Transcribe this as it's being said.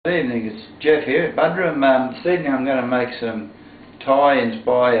Good evening, it's Jeff here at Budrum. This evening I'm going to make some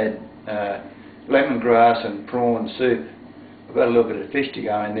Thai-inspired lemongrass and prawn soup. I've got a little bit of fish to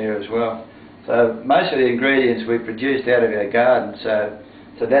go in there as well. So most of the ingredients we produced out of our garden, so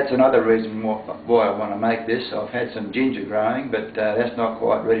that's another reason why I want to make this. I've had some ginger growing, but that's not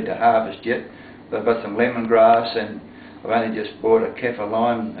quite ready to harvest yet. But I've got some lemongrass, and I've only just bought a kaffir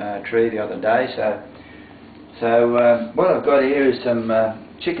lime tree the other day. So what I've got here is some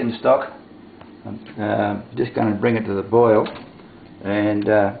chicken stock. I'm just going to bring it to the boil, and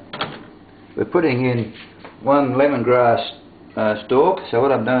we're putting in one lemongrass stalk. So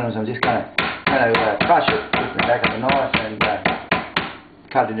what I'm doing is I'm just going to crush it with the back of the knife and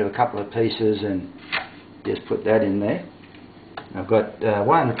cut it into a couple of pieces and just put that in there. I've got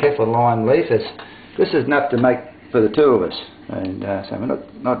one kaffir lime leaf. This is enough to make for the two of us, and so we're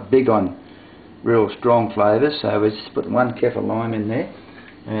not big on real strong flavours, so we just put one kaffir lime in there.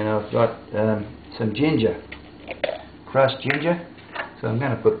 And I've got some ginger, crushed ginger, so I'm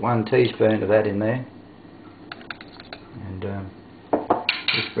going to put 1 teaspoon of that in there, and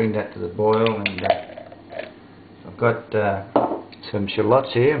just bring that to the boil. And I've got some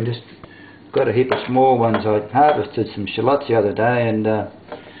shallots here. I've just got a heap of small ones. I harvested some shallots the other day, and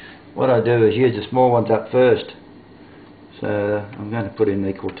what I do is use the small ones up first, so I'm going to put in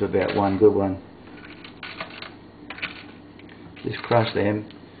equal to about 1 good one. Just crush them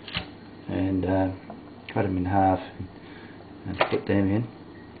and cut them in half and put them in.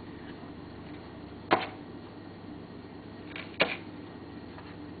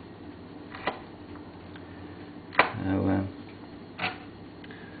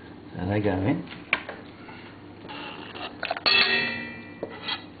 So they go in.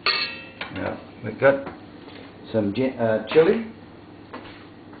 Now we've got some chilli.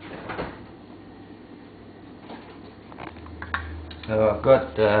 So I've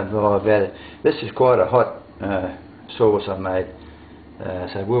got this is quite a hot sauce I made.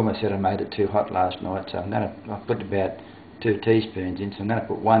 So Wilma said I made it too hot last night, so I've put about 2 teaspoons in. So I'm going to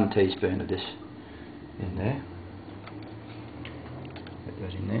put 1 teaspoon of this in there. Put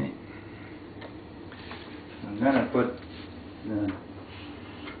that in there. I'm going to put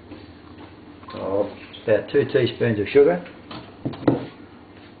about 2 teaspoons of sugar.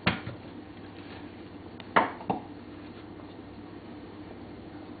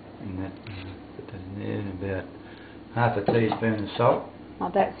 Put that in there, and about half a teaspoon of salt.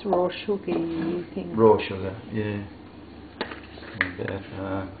 Oh, that's raw sugar you're using. Raw sugar, yeah. And about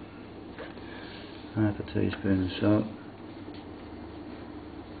half a teaspoon of salt.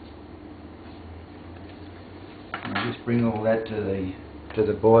 And just bring all that to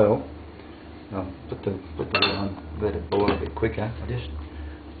the boil. I'll put the lid on, let it boil a bit quicker.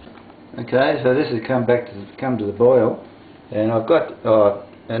 Okay, so this has come to the boil, and I've got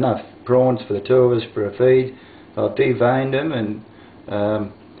enough prawns for the two of us for a feed. I've deveined them and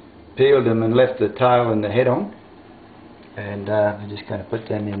peeled them and left the tail and the head on, and I'm just going to put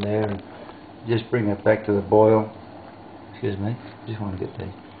them in there and just bring it back to the boil. Excuse me, just want to get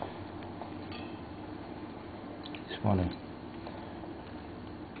these. Just going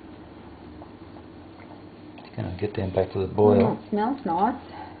to get them back to the boil. It smells nice.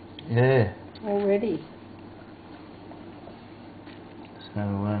 Yeah. Already. So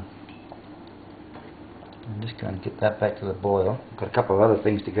I'm just going to get that back to the boil. I've got a couple of other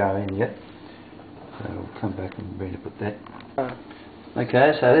things to go in yet, so we'll come back and ready to put that.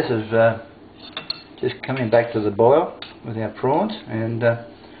 Okay, so this is just coming back to the boil with our prawns, and the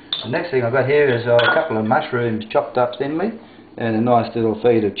next thing I've got here is a couple of mushrooms chopped up thinly, and a nice little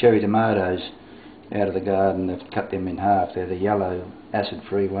feed of cherry tomatoes out of the garden. They've cut them in half. They're the yellow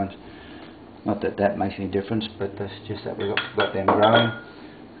acid-free ones. Not that that makes any difference, but that's just that we've got them growing.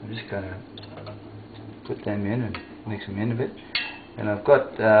 I'm just going to put them in and mix them in a bit. And I've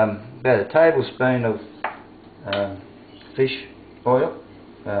got about a tablespoon of fish oil,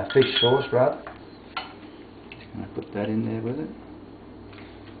 fish sauce rather. Just going to put that in there with it.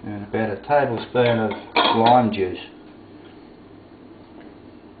 And about a tablespoon of lime juice.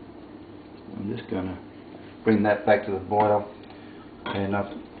 I'm just going to bring that back to the boil, and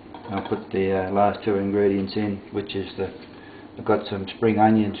I'll put the last 2 ingredients in, which is I've got some spring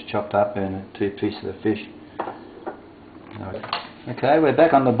onions chopped up and 2 pieces of fish. Okay, we're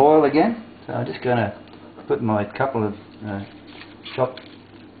back on the boil again, so I'm just going to put my couple of chopped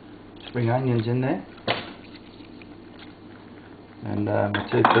spring onions in there, and my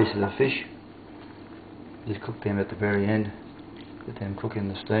 2 pieces of fish. Just cook them at the very end, let them cook in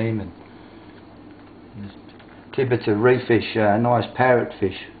the steam, and just 2 bits of reef fish, nice parrot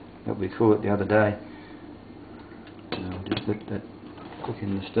fish that we caught the other day. So I'll just let that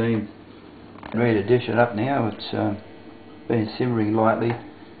cooking the steam. Ready to dish it up now. It's been simmering lightly,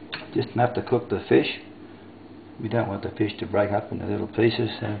 just enough to cook the fish. We don't want the fish to break up into little pieces,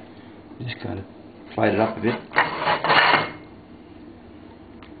 so we're just going to plate it up a bit.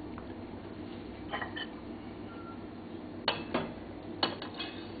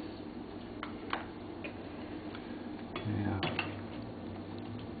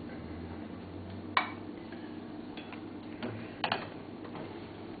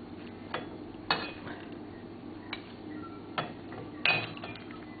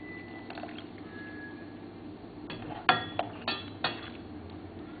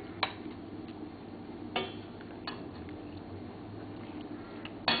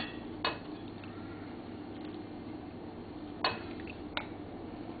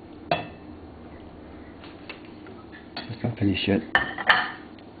 Just not finished yet.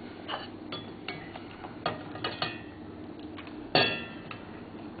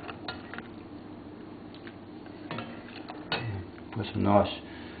 Got some nice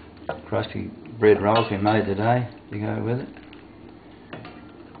crusty bread rolls we made today to go with it.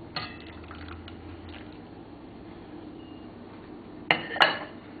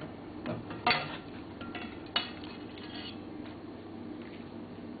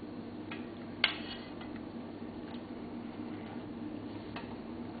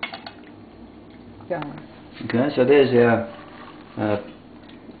 Okay, so there's our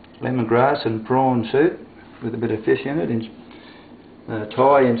lemongrass and prawn soup with a bit of fish in it,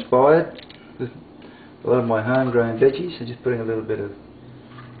 Thai inspired, with a lot of my homegrown veggies. So just putting a little bit of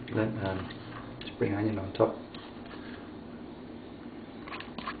spring onion on top.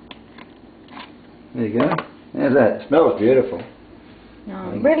 There you go. How's that? It smells beautiful.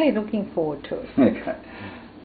 I'm really looking forward to it. Okay.